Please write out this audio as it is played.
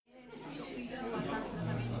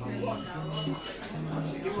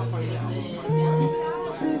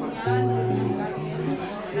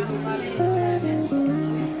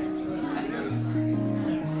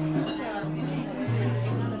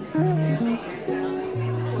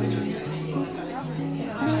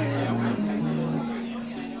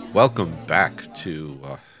Welcome back to,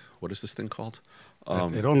 what is this thing called?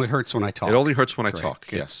 It only hurts when I talk. It only hurts when I Greg.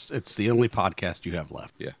 talk. It's the only podcast you have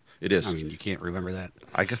left. Yeah, it is. I mean, you can't remember that.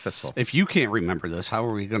 I guess that's all. If you can't remember this, how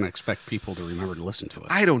are we going to expect people to remember to listen to it?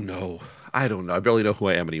 I don't know. I barely know who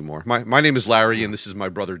I am anymore. My name is Larry, and this is my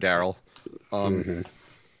brother Daryl.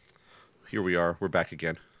 Here we are. We're back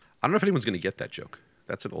again. I don't know if anyone's going to get that joke.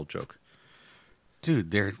 That's an old joke.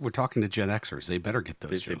 Dude, we're talking to Gen Xers. They better get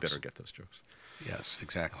those jokes. They better get those jokes. Yes,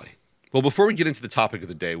 exactly. Well, before we get into the topic of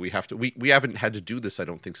the day, we haven't had to do this, I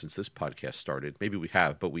don't think, since this podcast started. Maybe we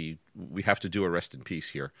have, but we have to do a rest in peace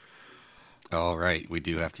here. All right, we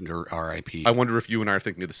do have to do R.I.P. I wonder if you and I are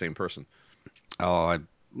thinking of the same person. Oh,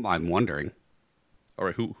 I'm wondering. All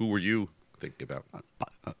right, who were you thinking about?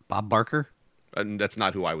 Bob Barker? And that's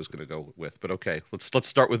not who I was going to go with, but okay. Let's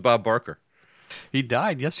start with Bob Barker. He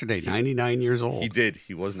died yesterday, 99 years old. He did.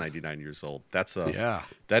 He was 99 years old. That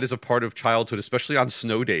is a part of childhood, especially on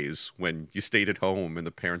snow days when you stayed at home and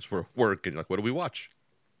the parents were at work and you're like, what do we watch?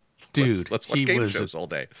 Dude, let's watch game shows all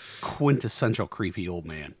day. Quintessential creepy old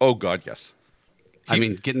man. Oh God, yes. I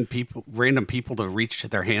mean, getting random people to reach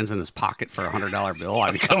their hands in his pocket for $100 bill.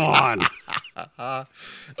 I mean, come on.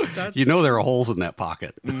 You know there are holes in that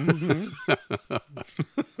pocket. Mm-hmm.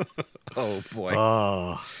 Oh boy.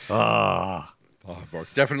 Oh,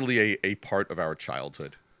 Mark. Definitely a part of our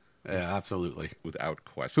childhood. Yeah, absolutely. Without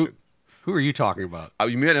question. Who are you talking about?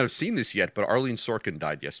 You may not have seen this yet, but Arlene Sorkin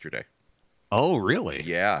died yesterday. Oh, really?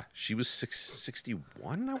 Yeah. She was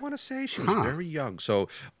 61, I want to say. She was very young. So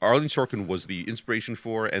Arlene Sorkin was the inspiration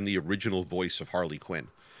for and the original voice of Harley Quinn.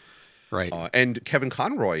 Right. And Kevin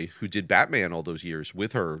Conroy, who did Batman all those years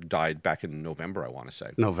with her, died back in November, I want to say.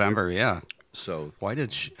 November, yeah. So why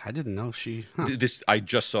did she? I didn't know she. I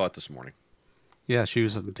just saw it this morning. Yeah, she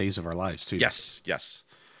was in Days of Our Lives too. Yes.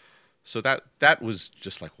 So that was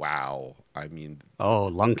just like, wow. I mean,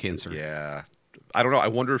 lung cancer. Yeah. I don't know. I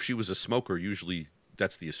wonder if she was a smoker. Usually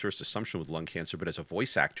that's the first assumption with lung cancer, but as a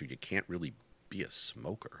voice actor, you can't really be a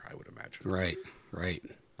smoker, I would imagine. Right.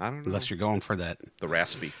 I don't know. Unless you're going for that the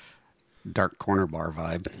raspy dark corner bar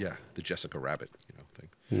vibe. Yeah, the Jessica Rabbit,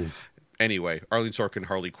 thing. Anyway, Arlene Sorkin,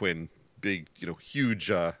 Harley Quinn, big,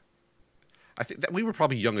 huge. I think that we were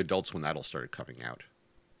probably young adults when that all started coming out.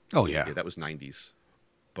 Oh yeah, that was 90s.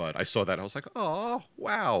 But I saw that and I was like, oh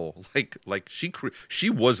wow, like she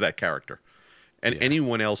was that character, and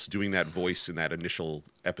anyone else doing that voice in that initial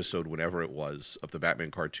episode, whenever it was of the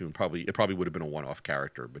Batman cartoon, it probably would have been a one-off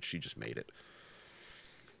character, but she just made it.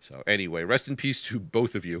 So anyway, rest in peace to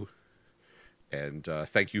both of you. And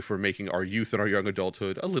thank you for making our youth and our young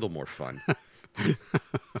adulthood a little more fun.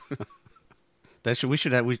 We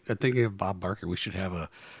should have. Thinking of Bob Barker, we should have a.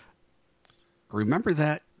 Remember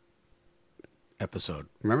that episode?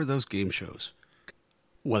 Remember those game shows?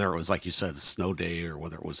 Whether it was like you said, a snow day, or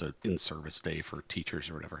whether it was an in-service day for teachers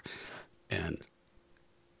or whatever, and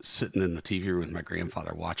sitting in the TV room with my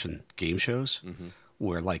grandfather watching game shows. Mm-hmm.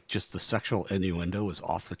 Where like just the sexual innuendo was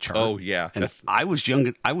off the chart. Oh yeah, and I was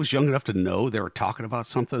young enough to know they were talking about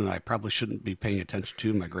something that I probably shouldn't be paying attention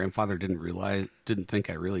to. My grandfather didn't think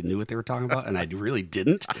I really knew what they were talking about, and I really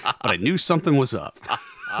didn't. But I knew something was up.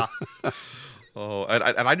 Oh,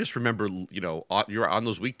 and I just remember, you're on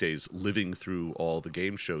those weekdays living through all the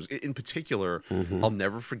game shows. In particular, I'll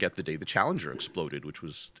never forget the day the Challenger exploded, which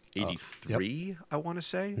was 83, I want to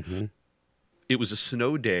say. Mm-hmm. It was a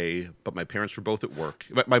snow day, but my parents were both at work.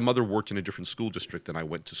 My mother worked in a different school district than I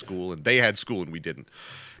went to school, and they had school and we didn't.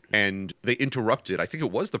 And they interrupted. I think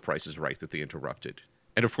it was The Price is Right that they interrupted.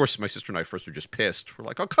 And of course, my sister and I first were just pissed. We're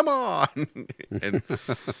like, oh, come on. And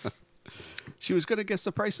she was going to guess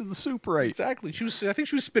the price of the soup right. Exactly. I think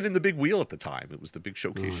she was spinning the big wheel at the time. It was the big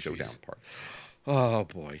showcase showdown part. Oh,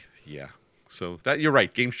 boy. Yeah. So you're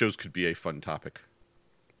right. Game shows could be a fun topic.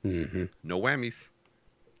 Mm-hmm. No whammies.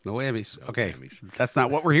 No whammies. Okay, that's not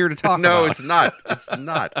what we're here to talk about. No, it's not. It's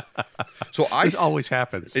not. So this always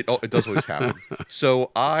happens. It does always happen. So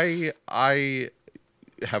I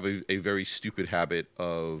have a very stupid habit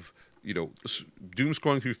of doom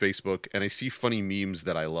scrolling through Facebook, and I see funny memes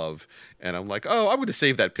that I love, and I'm like, oh, I'm going to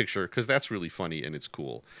save that picture because that's really funny and it's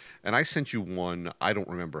cool. And I sent you one, I don't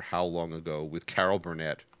remember how long ago, with Carol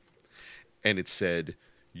Burnett, and it said,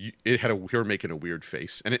 it had her making a weird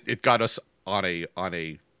face, and it got us on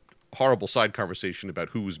a horrible side conversation about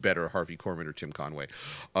who was better, Harvey Korman or Tim Conway.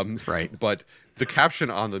 Right. But the caption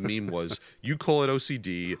on the meme was, "You call it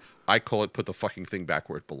OCD, I call it put the fucking thing back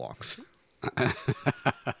where it belongs."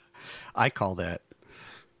 I call that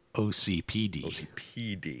OCPD.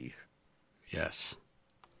 OCPD. Yes.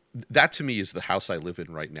 That to me is the house I live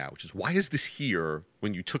in right now, which is, why is this here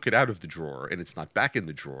when you took it out of the drawer and it's not back in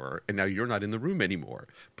the drawer and now you're not in the room anymore?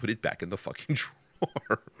 Put it back in the fucking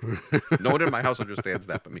drawer. No one in my house understands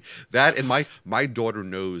that but me. That, and my daughter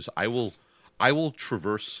knows I will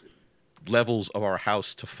traverse levels of our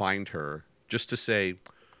house to find her, just to say,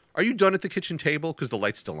 "Are you done at the kitchen table? Because the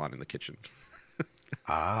light's still on in the kitchen."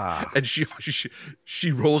 And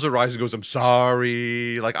she rolls her eyes and goes, "I'm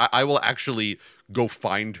sorry." Like I will actually go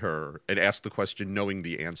find her and ask the question knowing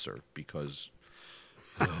the answer, because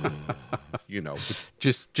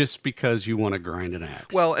just because you want to grind an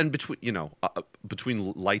axe. Well, and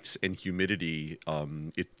between lights and humidity,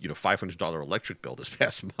 $500 electric bill this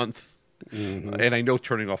past month. Mm-hmm. And I know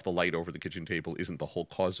turning off the light over the kitchen table isn't the whole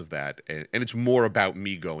cause of that, and it's more about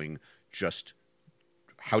me going, just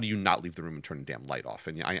how do you not leave the room and turn the damn light off?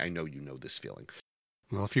 And I know you know this feeling.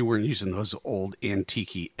 Well, if you weren't using those old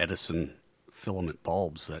antique Edison filament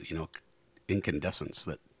bulbs that, incandescents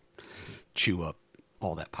that chew up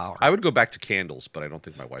all that power. I would go back to candles, but I don't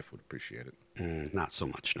think my wife would appreciate it. Not so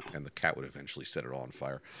much, no. And the cat would eventually set it all on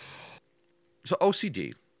fire. So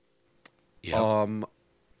OCD. Yeah.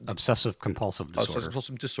 Obsessive compulsive disorder. Obsessive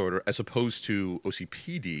compulsive disorder, as opposed to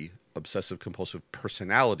OCPD, obsessive compulsive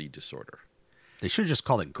personality disorder. They should have just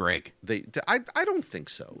called it Greg. I don't think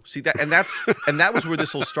so. See that, and that was where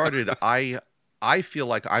this all started. I feel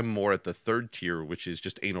like I'm more at the third tier, which is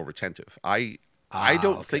just anal retentive. I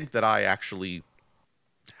don't think that I actually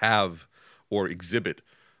have or exhibit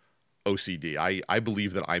OCD. I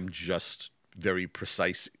believe that I'm just very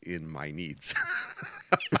precise in my needs.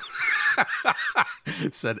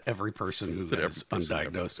 Said every person who has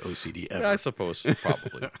undiagnosed OCD ever. Yeah, I suppose,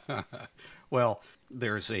 probably. Well,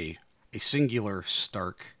 there's a singular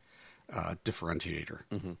stark differentiator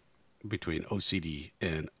between OCD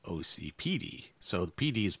and OCPD. So the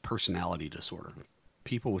PD is personality disorder.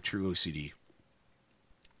 People with true OCD,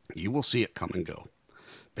 you will see it come and go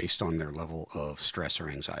based on their level of stress or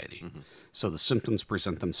anxiety. Mm-hmm. So the symptoms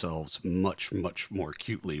present themselves much, much more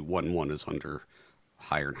acutely when one is under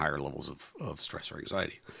higher and higher levels of stress or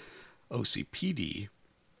anxiety. OCPD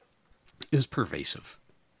is pervasive.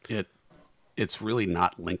 It's really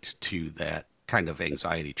not linked to that kind of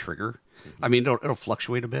anxiety trigger. Mm-hmm. I mean, it'll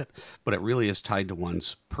fluctuate a bit, but it really is tied to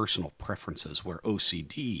one's personal preferences, where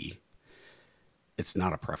OCD, it's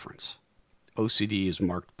not a preference. OCD is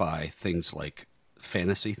marked by things like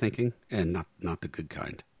fantasy thinking, and not the good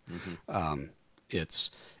kind. Mm-hmm.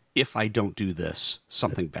 It's, if I don't do this,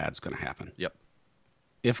 something bad's going to happen. Yep.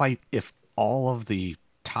 If all of the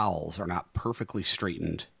towels are not perfectly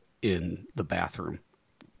straightened in the bathroom,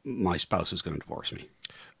 my spouse is going to divorce me.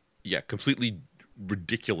 Yeah, completely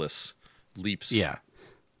ridiculous leaps. Yeah.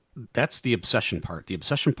 That's the obsession part. The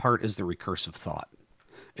obsession part is the recursive thought.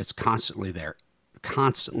 It's constantly there,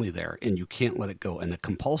 and you can't let it go. And the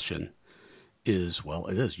compulsion is, well,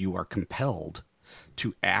 it is. You are compelled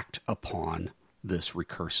to act upon this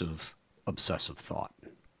recursive, obsessive thought.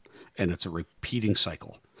 And it's a repeating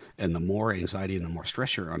cycle. And the more anxiety and the more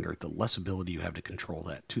stress you're under, the less ability you have to control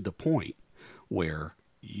that, to the point where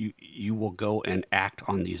you will go and act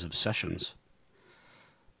on these obsessions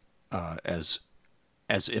as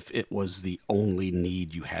if it was the only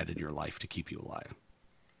need you had in your life to keep you alive.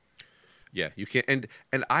 Yeah, you can't.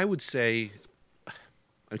 And I would say,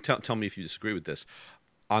 tell me if you disagree with this,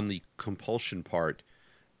 on the compulsion part,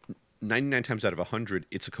 99 times out of 100,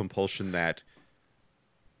 it's a compulsion that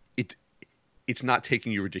it's not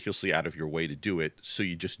taking you ridiculously out of your way to do it, so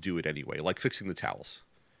you just do it anyway, like fixing the towels.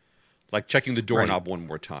 Like checking the doorknob one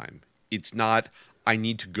more time. It's not, I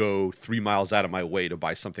need to go 3 miles out of my way to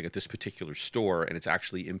buy something at this particular store, and it's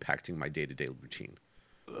actually impacting my day-to-day routine.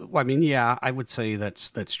 Well, I mean, yeah, I would say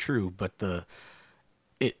that's true, but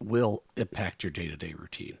it will impact your day-to-day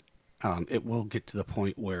routine. It will get to the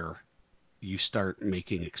point where you start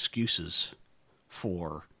making excuses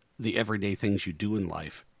for the everyday things you do in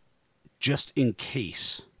life, just in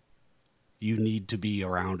case you need to be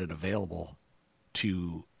around and available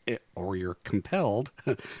to, or you're compelled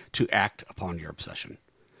to act upon your obsession.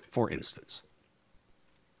 For instance,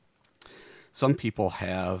 some people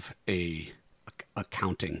have a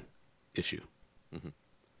counting issue. Mm-hmm.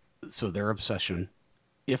 So their obsession,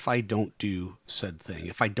 if I don't do said thing,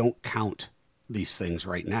 if I don't count these things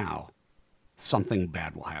right now, something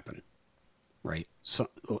bad will happen, right?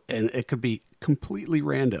 So, and it could be completely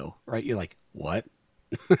rando, right? You're like, what?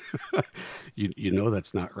 You know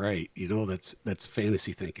that's not right. You know that's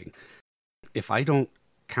fantasy thinking. If I don't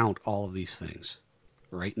count all of these things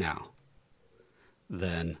right now,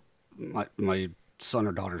 then my son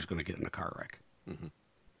or daughter is going to get in a car wreck. Mm-hmm.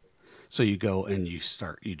 So you go and you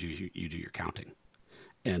do your counting.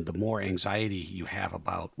 And the more anxiety you have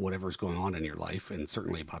about whatever's going on in your life, and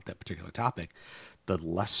certainly about that particular topic, the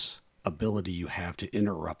less ability you have to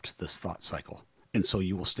interrupt this thought cycle. And so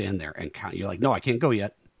you will stand there and count. You're like, no, I can't go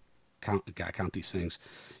yet. Gotta count these things.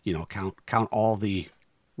 Count all the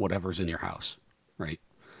whatever's in your house, right?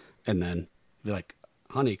 And then be like,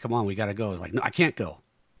 honey, come on, we gotta go. It's like, no, I can't go.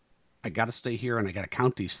 I gotta stay here and I gotta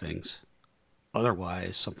count these things.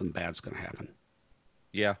 Otherwise, something bad's gonna happen.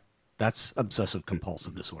 Yeah. That's obsessive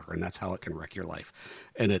compulsive disorder, and that's how it can wreck your life.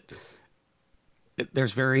 And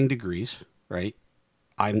there's varying degrees, right?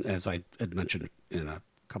 As I had mentioned in a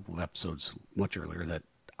couple of episodes much earlier, that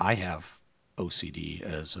I have OCD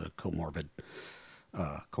as a comorbidity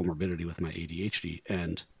with my ADHD,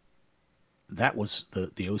 and that was the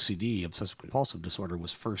OCD, obsessive compulsive disorder,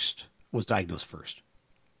 was diagnosed first.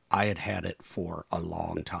 I had it for a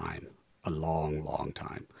long time, long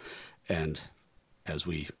time, and as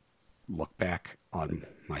we look back on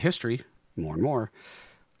my history more and more,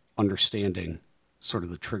 understanding sort of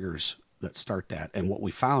the triggers that start that. And what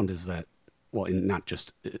we found is that, well, and not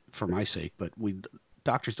just for my sake, but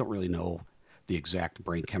doctors don't really know the exact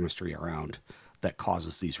brain chemistry around that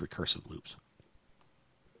causes these recursive loops.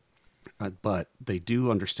 But they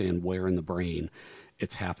do understand where in the brain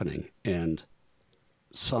it's happening. And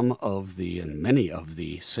many of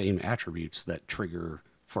the same attributes that trigger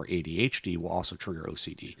for ADHD will also trigger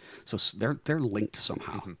OCD. So they're linked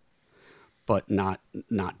somehow, mm-hmm. but not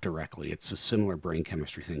directly. It's a similar brain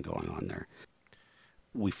chemistry thing going on there.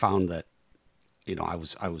 We found that, I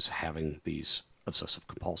was having these obsessive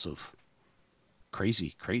compulsive,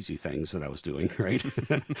 crazy things that I was doing, right?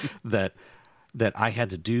 that I had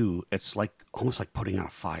to do. It's almost like putting out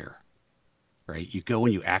a fire, right? You go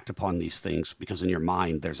and you act upon these things because in your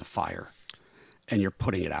mind there's a fire, and you're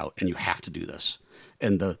putting it out, and you have to do this.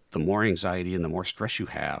 And the more anxiety and the more stress you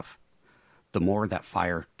have, the more that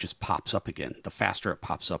fire just pops up again. The faster it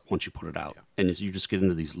pops up once you put it out. Yeah. And you just get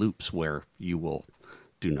into these loops where you will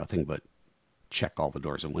do nothing but check all the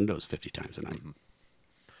doors and windows 50 times a night.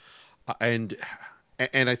 Mm-hmm.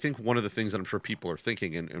 And I think one of the things that I'm sure people are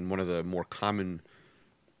thinking, and one of the more common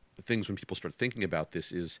things when people start thinking about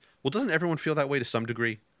this is, well, doesn't everyone feel that way to some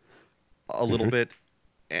degree? A little mm-hmm.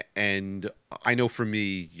 bit. And I know for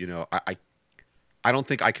me, I don't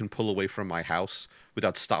think I can pull away from my house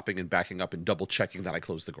without stopping and backing up and double checking that I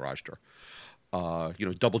closed the garage door.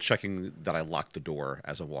 Double checking that I locked the door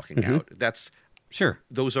as I'm walking mm-hmm. out. That's sure.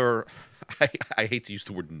 Those are, I hate to use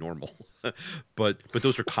the word normal, but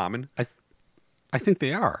those are common. I think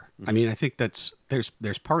they are. Mm-hmm. I mean, I think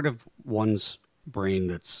there's part of one's brain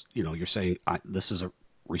that's, you're saying this is a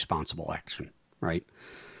responsible action, right?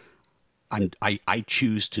 I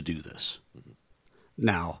choose to do this. Mm-hmm.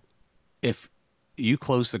 Now, if you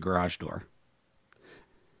close the garage door,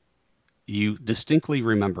 you distinctly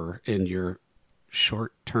remember in your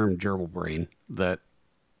short-term gerbil brain that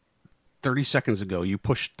 30 seconds ago you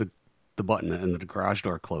pushed the button and the garage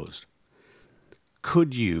door closed.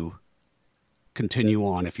 Could you continue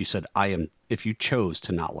on if you said, if you chose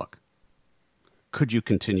to not look? Could you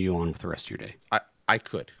continue on with the rest of your day? I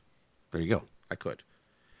could. There you go. I could.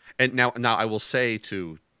 And now I will say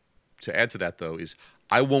to add to that, though, is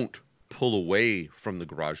I won't pull away from the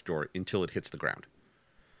garage door until it hits the ground.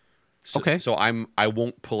 Okay. So I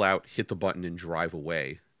won't pull out, hit the button, and drive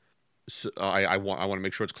away. So I want to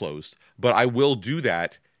make sure it's closed. But I will do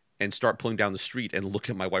that and start pulling down the street and look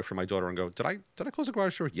at my wife or my daughter and go, Did I close the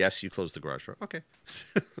garage door? Yes, you closed the garage door. Okay.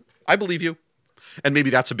 I believe you. And maybe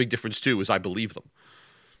that's a big difference too, is I believe them.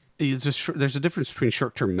 There's a difference between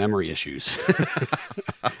short-term memory issues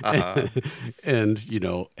and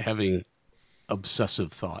having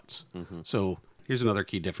obsessive thoughts. Mm-hmm. So here's another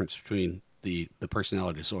key difference between the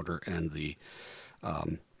personality disorder and the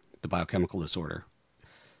biochemical disorder.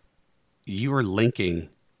 You are linking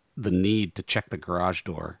the need to check the garage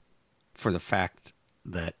door for the fact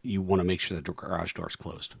that you want to make sure that the garage door is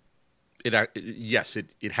closed. It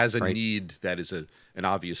has a right? need that is an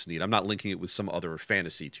obvious need. I'm not linking it with some other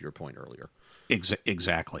fantasy, to your point earlier.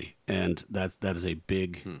 Exactly, and that is a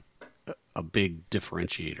big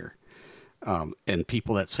differentiator. And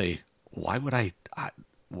people that say, "Why would I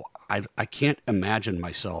can't imagine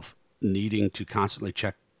myself needing to constantly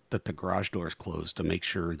check that the garage door is closed to make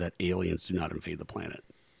sure that aliens do not invade the planet."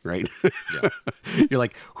 Right? Yeah. You're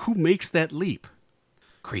like, who makes that leap?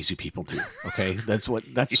 crazy people do. Okay,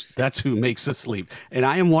 that's who makes us sleep, and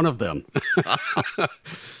I am one of them.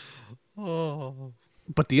 Oh.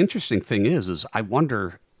 But the interesting thing is I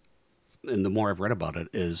wonder, and the more I've read about it,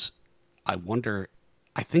 is I wonder.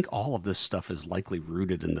 I think all of this stuff is likely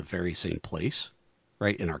rooted in the very same place,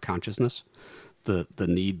 right? In our consciousness, the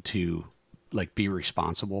need to like be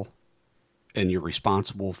responsible, and you're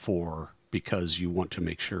responsible for because you want to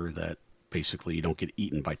make sure that basically you don't get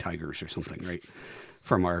eaten by tigers or something, right?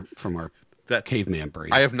 From our That caveman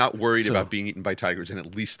brain. I have not worried about being eaten by tigers in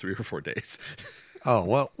at least 3 or 4 days. Oh,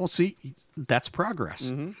 well, we'll see. That's progress.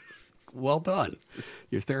 Mm-hmm. Well done.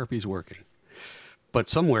 Your therapy's working. But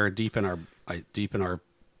somewhere deep in our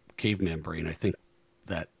caveman brain, I think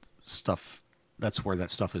that stuff, that's where that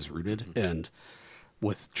stuff is rooted. Mm-hmm. And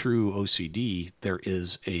with true OCD, there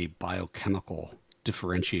is a biochemical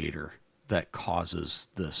differentiator that causes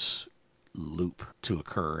this loop to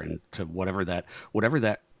occur, and to whatever that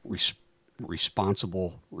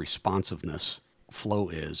responsiveness flow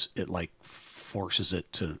is, it like forces it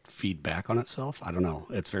to feed back on itself. I don't know.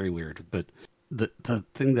 It's very weird. But the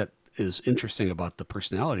thing that is interesting about the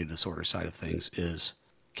personality disorder side of things is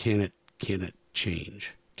can it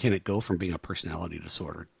change? Can it go from being a personality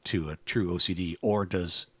disorder to a true OCD, or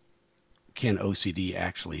can OCD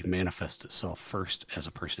actually manifest itself first as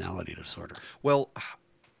a personality disorder? Well,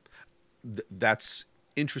 that's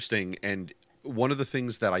interesting. And one of the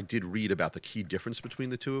things that I did read about the key difference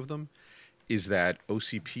between the two of them is that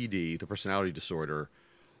OCPD, the personality disorder,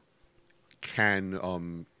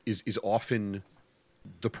 is often,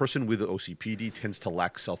 the person with OCPD tends to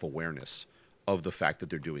lack self-awareness of the fact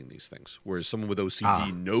that they're doing these things, whereas someone with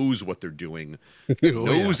OCD knows what they're doing,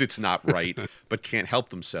 knows it's not right, but can't help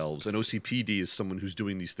themselves. And OCPD is someone who's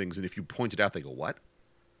doing these things, and if you point it out, they go, "What?"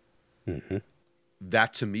 Mm-hmm.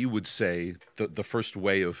 That to me would say the first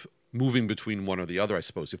way of moving between one or the other, I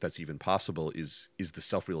suppose, if that's even possible, is the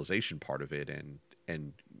self-realization part of it,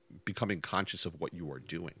 and becoming conscious of what you are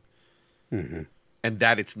doing, mm-hmm. and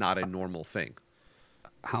that it's not a normal thing.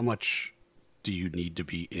 How much do you need to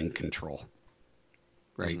be in control?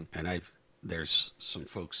 Right. Mm-hmm. And there's some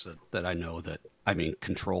folks that I know that, I mean,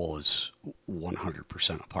 control is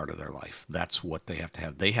 100% a part of their life. That's what they have to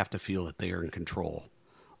have. They have to feel that they are in control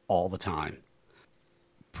all the time.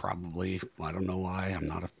 Probably, I don't know why, I'm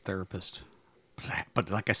not a therapist.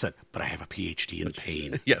 But like I said, I have a PhD in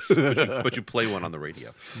pain. Yes, but you play one on the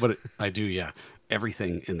radio. But I do, yeah.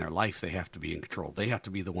 Everything in their life, they have to be in control. They have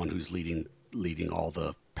to be the one who's leading all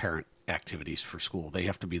the parent activities for school. They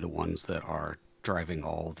have to be the ones that are driving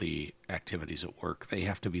all the activities at work. They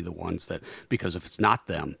have to be the ones that, because if it's not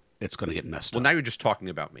them, it's going to get messed up. Well, now you're just talking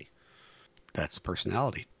about me. That's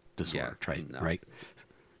personality disorder, right?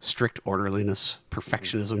 Strict orderliness,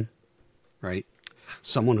 perfectionism, right?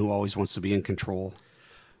 Someone who always wants to be in control.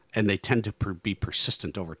 And they tend to be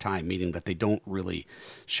persistent over time, meaning that they don't really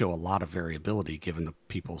show a lot of variability given the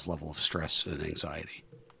people's level of stress and anxiety.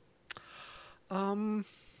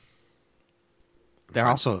 It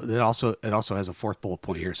also has a fourth bullet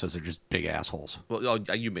point here. It says they're just big assholes. Well,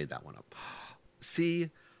 you made that one up. See,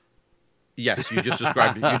 yes, you just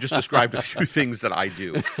described a few things that I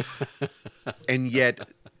do, and yet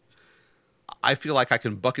I feel like I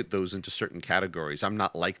can bucket those into certain categories. I'm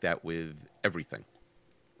not like that with everything.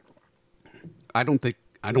 I don't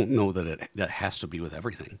know that that has to be with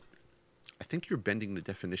everything. I think you're bending the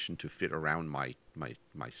definition to fit around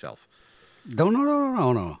myself.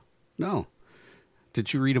 No.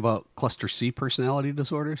 Did you read about cluster C personality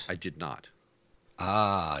disorders? I did not.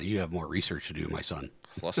 Ah, you have more research to do, my son.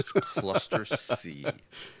 Cluster C.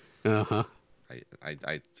 Uh-huh.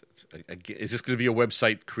 Is this going to be a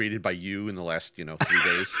website created by you in the last 3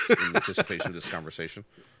 days in anticipation of this conversation?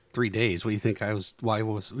 3 days? What do you think I was? What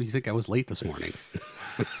do you think I was late this morning?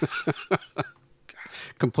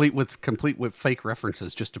 complete with fake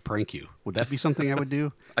references just to prank you. Would that be something I would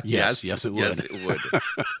do? Yes, it would. Yes, it would.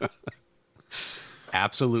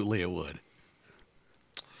 Absolutely, it would.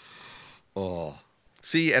 Oh,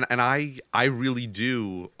 see, and I really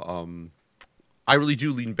do. I really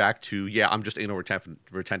do lean back to, I'm just anal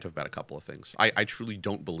retentive about a couple of things. I truly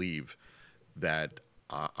don't believe that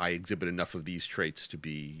I exhibit enough of these traits to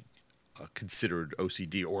be considered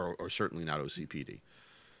OCD or certainly not OCPD.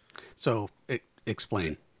 So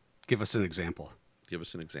explain. Give us an example. Give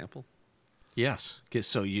us an example? Yes.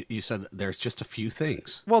 So you said there's just a few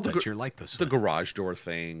things that you're like this. The garage door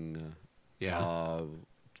thing. Yeah.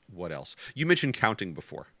 What else? You mentioned counting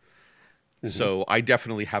before. Mm-hmm. So I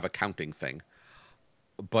definitely have a counting thing.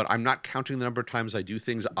 But I'm not counting the number of times I do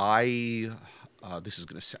things. This is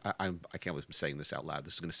going to. I can't believe I'm saying this out loud.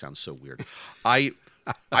 This is going to sound so weird. I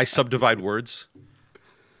subdivide words.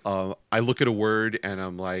 I look at a word and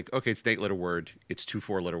I'm like, okay, it's an 8-letter word. It's 2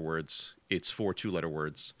 4-letter words. It's 4 2-letter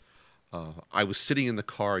words. I was sitting in the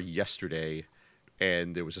car yesterday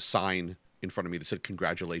and there was a sign in front of me that said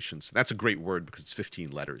congratulations. That's a great word because it's 15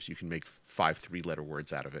 letters. You can make 5 3-letter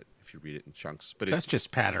words out of it if you read it in chunks. But that's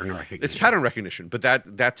just pattern recognition. It's pattern recognition. But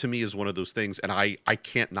that to me is one of those things, and I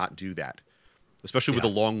can't not do that. Especially with a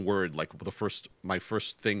long word. Like my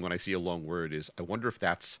first thing when I see a long word is, I wonder if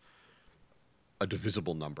that's a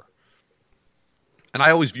divisible number. And I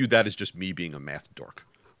always viewed that as just me being a math dork.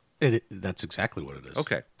 That's exactly what it is.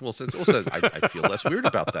 Okay. Well, since also I feel less weird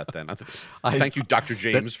about that then. Thank you, Dr.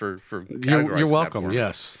 James, for categorizing you're welcome.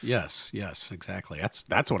 That for me. Yes, exactly.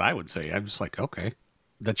 That's what I would say. I'm just like, okay,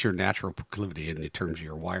 that's your natural proclivity in terms of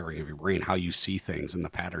your wiring of your brain, how you see things and the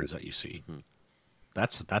patterns that you see. Mm-hmm.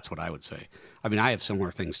 That's what I would say. I mean, I have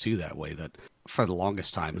similar things too that way. That for the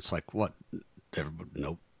longest time, it's like, what? Everybody,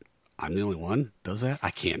 nope. I'm the only one does that. I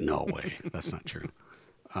can't. No way. That's not true.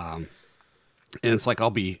 And it's like I'll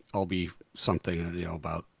be something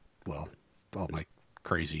about all my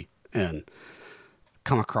crazy and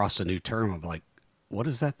come across a new term. I'm like, what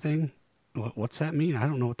is that thing? What's that mean? I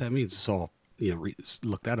don't know what that means. So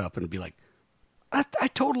look that up and be like, I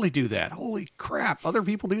totally do that. Holy crap! Other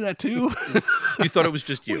people do that too. You thought it was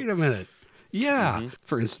just you? Wait a minute. Yeah. Mm-hmm.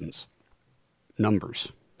 For instance,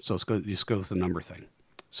 numbers. So let's go with the number thing.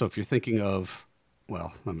 So if you're thinking of,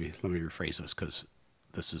 well, let me rephrase this because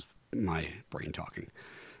this is my brain talking.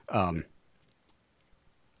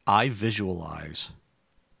 I visualize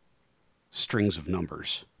strings of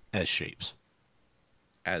numbers as shapes.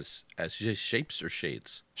 As just shapes or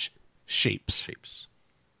shades? Shapes. Shapes.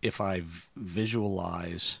 If I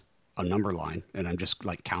visualize a number line and I'm just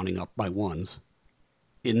like counting up by ones,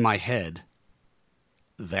 in my head,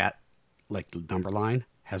 that like the number line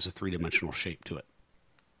has a 3-dimensional shape to it.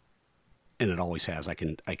 And it always has.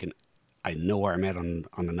 I know where I'm at on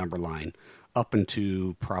the number line up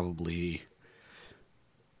into probably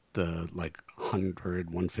the like 100,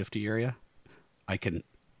 150 area. I can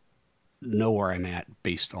know where I'm at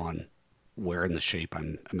based on where in the shape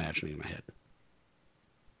I'm imagining in my head.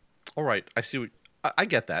 All right. I see. I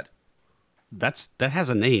get that. That has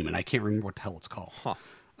a name, and I can't remember what the hell it's called. Huh.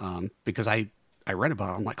 Because I read about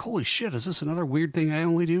it. I'm like, holy shit, is this another weird thing I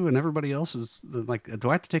only do? And everybody else is like, do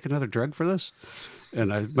I have to take another drug for this?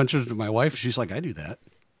 And I mentioned it to my wife. She's like, I do that.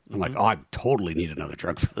 I'm like, oh, I totally need another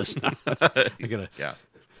drug for this now. I gotta, yeah.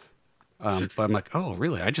 But I'm like, oh,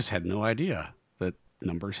 really? I just had no idea that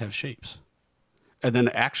numbers have shapes. And then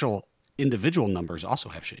actual individual numbers also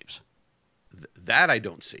have shapes. That I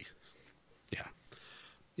don't see. Yeah.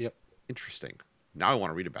 Yep. Interesting. Now I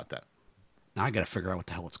want to read about that. Now I got to figure out what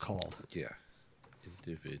the hell it's called. Yeah.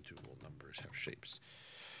 Individual numbers have shapes.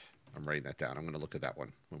 I'm writing that down. I'm going to look at that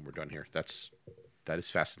one when we're done here. That is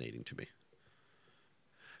fascinating to me.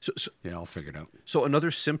 So yeah, I'll figure it out. So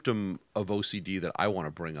another symptom of OCD that I want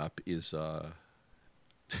to bring up is,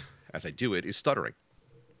 as I do it, is stuttering.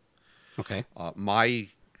 Okay. I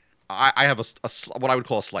have what I would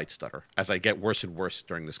call a slight stutter as I get worse and worse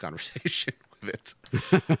during this conversation with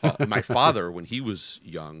it. My father, when he was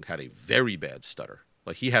young, had a very bad stutter.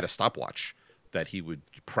 Like he had a stopwatch that he would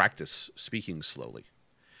practice speaking slowly.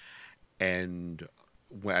 And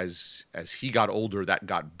as he got older, that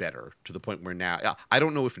got better to the point where now, I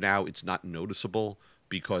don't know if now it's not noticeable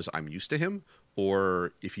because I'm used to him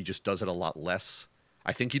or if he just does it a lot less.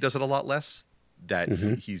 I think he does it a lot less, that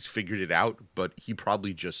he's figured it out, but it's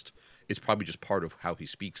probably just part of how he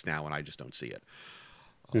speaks now and I just don't see it.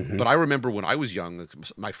 But I remember when I was young,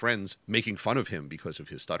 my friends making fun of him because of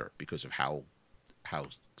his stutter, because of how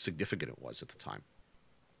significant it was at the time.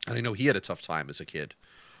 And I know he had a tough time as a kid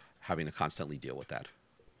having to constantly deal with that.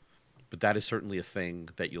 But that is certainly a thing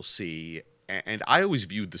that you'll see. And I always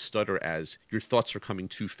viewed the stutter as your thoughts are coming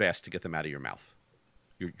too fast to get them out of your mouth.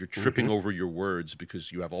 You're tripping over your words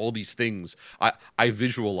because you have all these things. I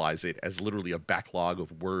visualize it as literally a backlog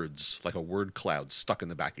of words, like a word cloud stuck in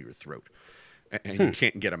the back of your throat. And you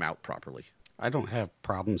can't get them out properly. I don't have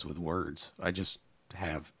problems with words. I just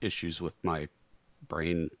have issues with my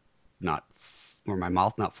brain or my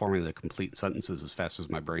mouth not forming the complete sentences as fast as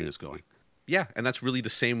my brain is going. Yeah, and that's really the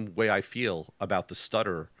same way I feel about the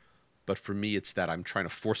stutter. But for me, it's that I'm trying to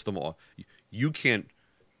force them all. You can't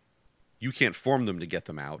form them to get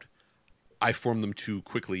them out. I form them too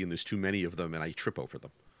quickly, and there's too many of them, and I trip over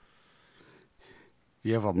them.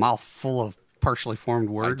 You have a mouth full of partially formed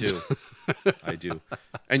words? I do.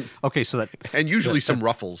 And okay, so and usually some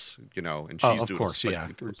ruffles, and cheese doodles. Of course, yeah.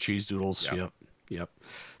 Cheese doodles, yep.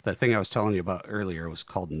 That thing I was telling you about earlier was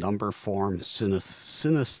called number form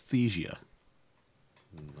synesthesia.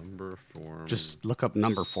 Number form. Just look up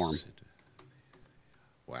number form.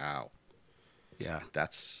 Wow. Yeah.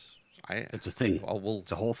 It's a thing. Well,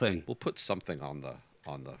 it's a whole thing. We'll put something on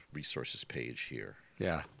the resources page here.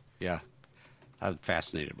 Yeah. Yeah. I'm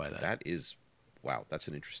fascinated by that. Wow, that's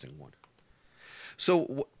an interesting one.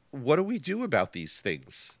 So what do we do about these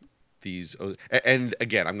things? And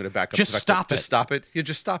again, I'm going to back up. Just stop it. Just stop it. Yeah,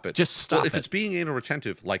 just stop it. Just stop well, if it. it's being anal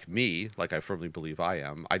retentive, like me, like I firmly believe I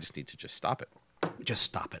am, I just need to just stop it. Just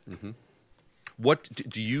stop it. Mm-hmm. What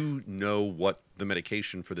do you know what the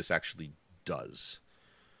medication for this actually does?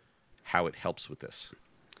 How it helps with this?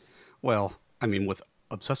 Well, I mean, with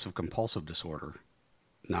obsessive compulsive disorder,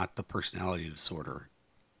 not the personality disorder,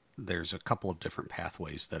 there's a couple of different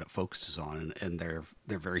pathways that it focuses on, and they're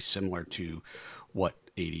very similar to what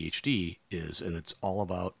ADHD is, and it's all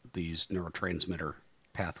about these neurotransmitter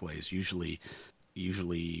pathways. Usually,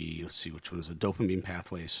 let's see which one is the dopamine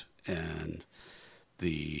pathways and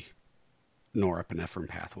the norepinephrine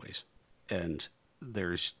pathways. And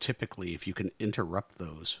there's typically, if you can interrupt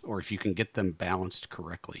those, or if you can get them balanced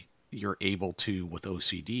correctly, you're able to, with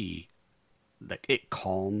OCD, that it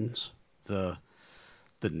calms the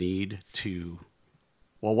need to,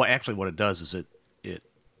 well, what it does is it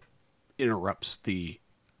interrupts the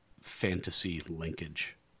fantasy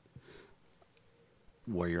linkage,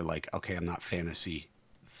 where you're like, okay, I'm not fantasy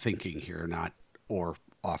thinking here, or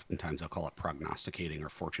oftentimes I'll call it prognosticating or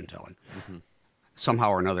fortune telling. Mm-hmm.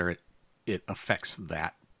 Somehow or another, it affects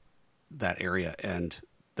that area, and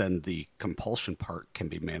then the compulsion part can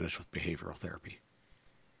be managed with behavioral therapy.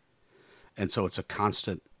 And so it's a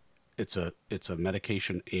constant, it's a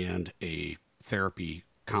medication and a therapy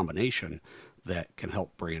combination that can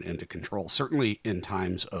help bring it into control, certainly in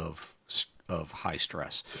times of high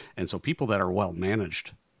stress. And so people that are well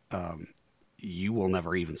managed, you will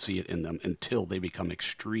never even see it in them until they become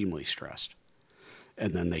extremely stressed.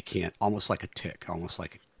 And then they can't, almost like a tic, almost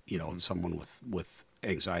like, someone with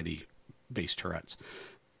anxiety-based Tourette's.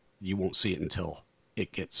 You won't see it until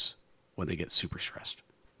when they get super stressed.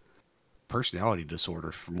 Personality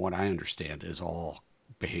disorder, from what I understand, is all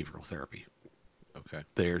behavioral therapy. Okay.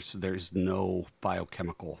 There's no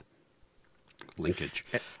biochemical linkage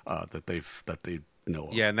that they know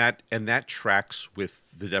of. Yeah, and that tracks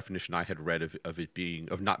with the definition I had read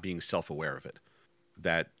of not being self-aware of it.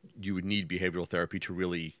 That you would need behavioral therapy to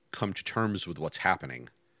really come to terms with what's happening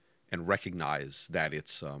and recognize that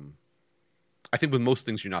it's I think with most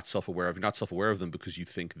things you're not self-aware of. You're not self-aware of them because you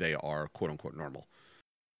think they are quote-unquote normal.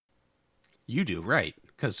 You do, right?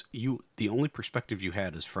 Because the only perspective you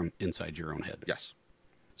had is from inside your own head. Yes.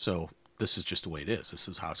 So this is just the way it is. This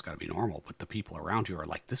is how it's got to be normal. But the people around you are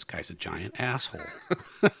like, this guy's a giant asshole.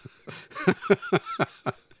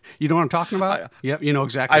 You know what I'm talking about? Yep, you know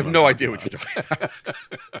exactly. I have no idea what you're talking about.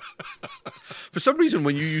 For some reason,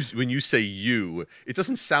 when you say you, it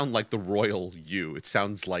doesn't sound like the royal you. It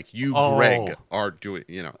sounds like you, Greg, are doing.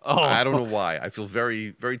 I don't know why. I feel very,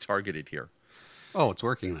 very targeted here. Oh, it's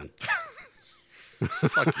working then.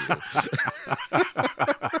 Fuck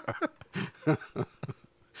you.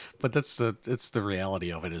 But it's the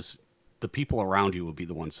reality of it is the people around you will be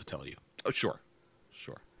the ones to tell you. Oh, sure.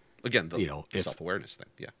 Again, the self-awareness thing.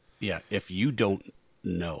 Yeah. Yeah. If you don't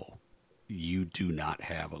know, you do not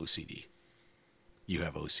have OCD. You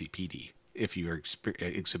have OCPD if you are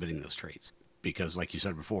exhibiting those traits. Because like you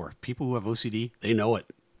said before, people who have OCD, they know it.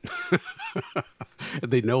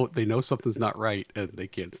 They know something's not right and they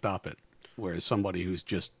can't stop it. Whereas somebody who's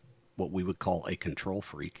just what we would call a control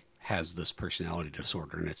freak has this personality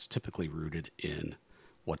disorder, and it's typically rooted in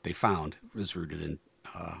what they found is rooted in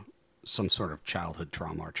some sort of childhood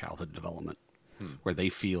trauma or childhood development, where they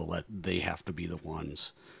feel that they have to be the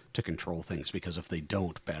ones to control things because if they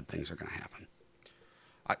don't, bad things are going to happen.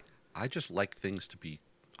 I just like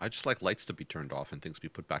lights to be turned off and things to be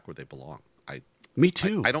put back where they belong. Me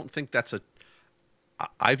too. I don't think that's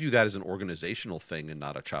I view that as an organizational thing and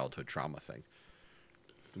not a childhood trauma thing.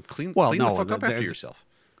 Clean the fuck up after yourself.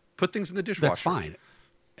 Put things in the dishwasher. That's fine.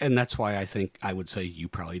 And that's why I would say you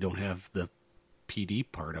probably don't have the PD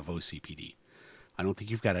part of OCPD. I don't think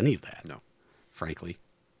you've got any of that. No. Frankly.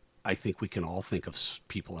 I think we can all think of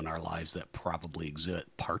people in our lives that probably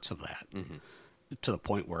exhibit parts of that to the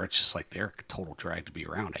point where it's just like they're a total drag to be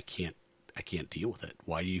around. I can't deal with it.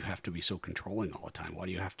 Why do you have to be so controlling all the time? Why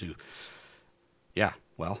do you have to... Yeah,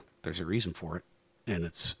 well, there's a reason for it, and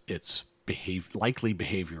it's likely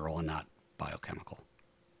behavioral and not biochemical.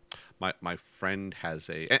 My friend has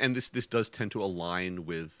and this does tend to align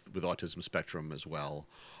with autism spectrum as well.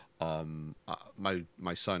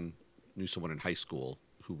 My son knew someone in high school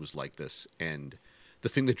who was like this, and the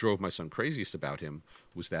thing that drove my son craziest about him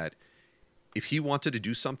was that if he wanted to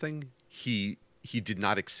do something, he did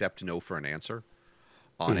not accept no for an answer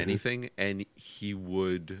on anything, and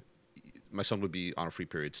my son would be on a free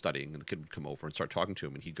period studying, and the kid would come over and start talking to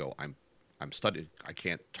him, and he'd go, I'm studying, I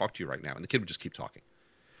can't talk to you right now, and the kid would just keep talking.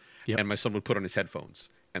 Yep. And my son would put on his headphones,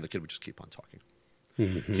 and the kid would just keep on talking.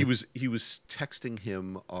 He was texting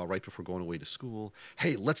him right before going away to school.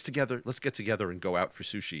 Hey, let's get together and go out for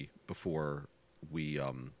sushi before we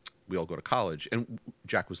all go to college. And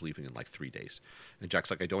Jack was leaving in like 3 days, and Jack's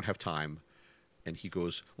like, I don't have time. And he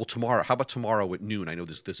goes, well, tomorrow. How about tomorrow at noon? I know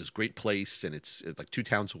there's this great place, and it's like 2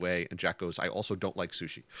 towns away. And Jack goes, I also don't like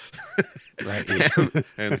sushi. Right.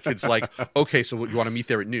 and the kid's like, okay, so you want to meet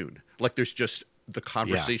there at noon? Like, there's just the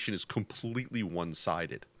conversation is completely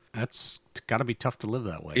one-sided. That's got to be tough to live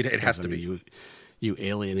that way. It has to be. You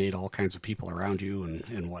alienate all kinds of people around you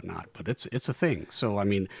and whatnot. But it's a thing. So, I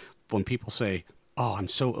mean, when people say, oh, I'm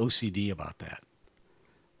so OCD about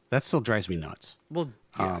that still drives me nuts. Well,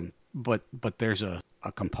 yeah. But there's a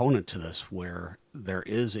component to this where there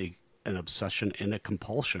is an obsession and a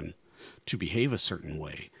compulsion to behave a certain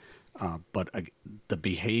way. But the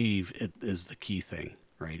behave is the key thing,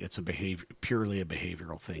 right? It's purely a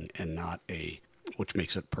behavioral thing, and not which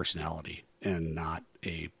makes it personality, and not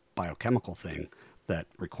a biochemical thing that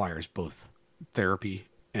requires both therapy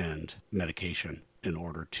and medication in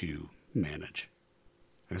order to manage.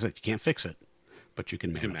 Like I said, you can't fix it, but you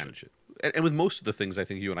can manage it. And with most of the things I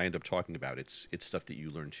think you and I end up talking about, it's stuff that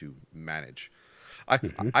you learn to manage.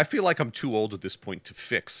 I feel like I'm too old at this point to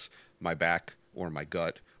fix my back or my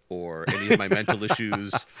gut or any of my mental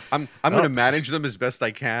issues. I'm going to manage them as best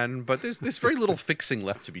I can, but there's very little fixing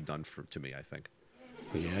left to be done to me, I think.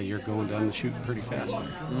 Yeah, you're going down the chute pretty fast there.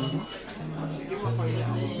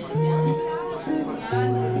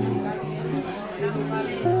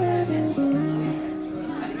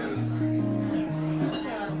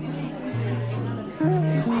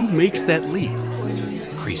 Who makes that leap?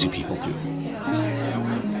 Crazy people do.